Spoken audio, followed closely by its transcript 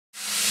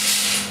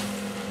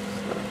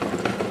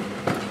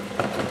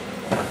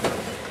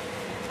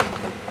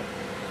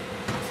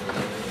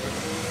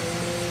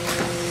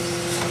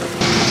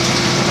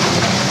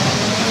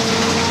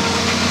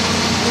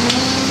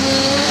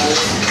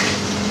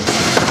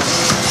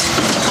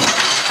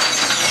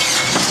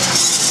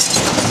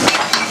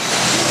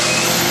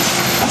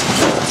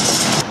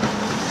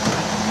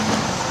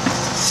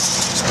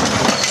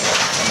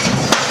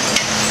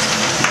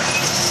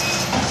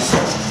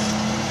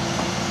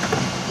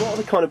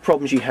kind of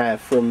problems you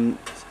have from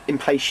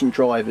impatient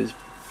drivers?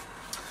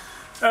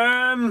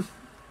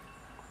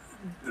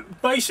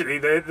 Basically,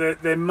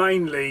 they're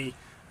mainly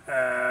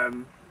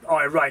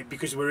irate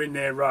because we're in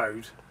their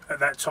road at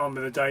that time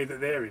of the day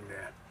that they're in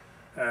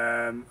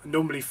there.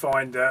 Normally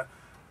find that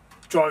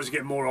drivers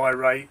get more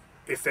irate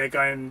if they're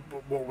going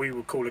what we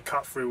would call a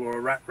cut through or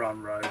a rat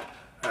run road.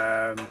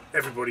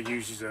 Everybody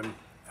uses them.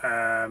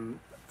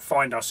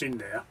 Find us in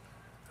there,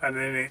 and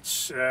then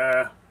it's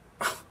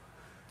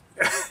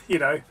you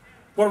know,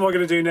 what am I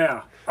going to do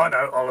now? I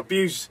know, I'll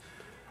abuse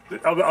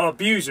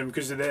them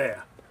because they're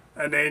there,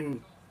 and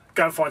then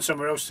go and find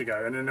somewhere else to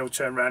go, and then they'll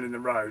turn around in the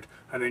road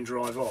and then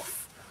drive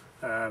off.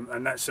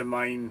 And that's the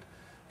main,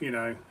 you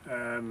know,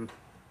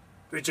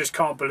 they just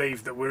can't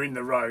believe that we're in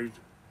the road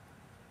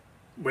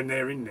when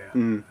they're in there.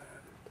 Mm.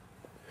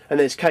 And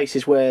there's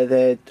cases where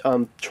they're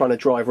trying to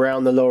drive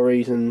around the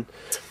lorries, and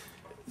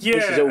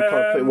this is all kind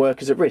of putting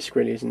workers at risk,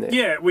 really, isn't it?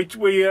 Yeah, we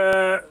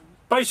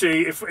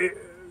basically,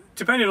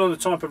 depending on the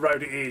type of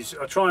road it is,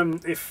 I try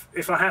and, if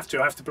I have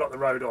to block the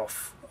road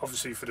off,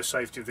 obviously for the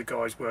safety of the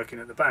guys working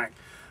at the back.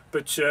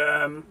 But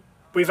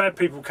we've had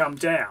people come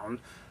down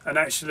and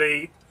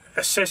actually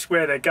assess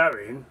where they're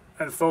going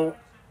and thought,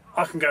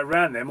 I can go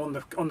round them on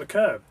the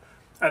curb,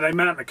 and they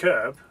mount the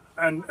curb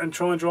and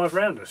try and drive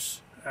round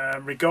us.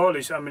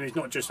 Regardless, I mean, it's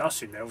not just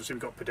us in there. Obviously,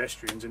 we've got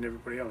pedestrians and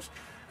everybody else,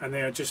 and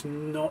they are just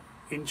not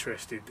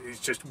interested. It's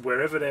just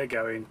wherever they're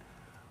going,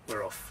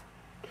 we're off.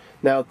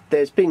 Now,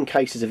 there's been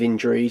cases of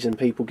injuries and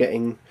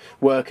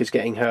workers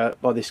getting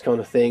hurt by this kind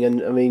of thing,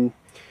 and I mean,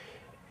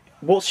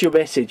 what's your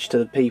message to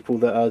the people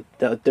that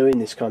are doing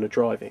this kind of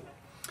driving?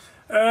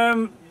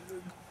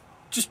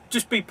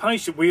 Just be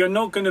patient. We are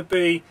not going to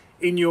be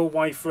in your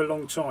way for a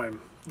long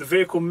time. The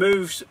vehicle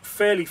moves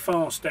fairly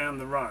fast down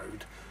the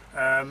road,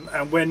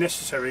 and where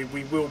necessary,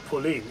 we will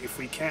pull in if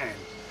we can.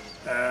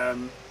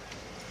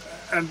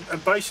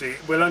 And basically,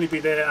 we'll only be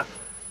there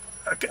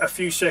a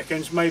few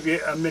seconds, maybe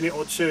a minute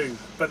or two,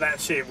 but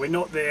that's it. We're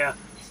not there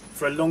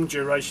for a long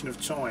duration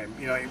of time.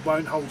 You know, it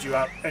won't hold you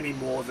up any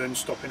more than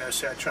stopping at a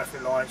set of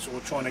traffic lights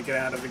or trying to get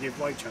out of a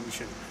give-way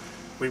junction.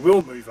 We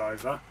will move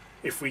over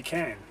if we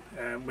can.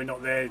 We're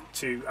not there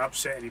to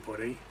upset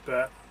anybody,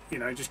 but you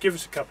know, just give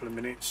us a couple of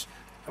minutes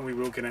and we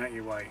will get out of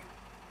your way.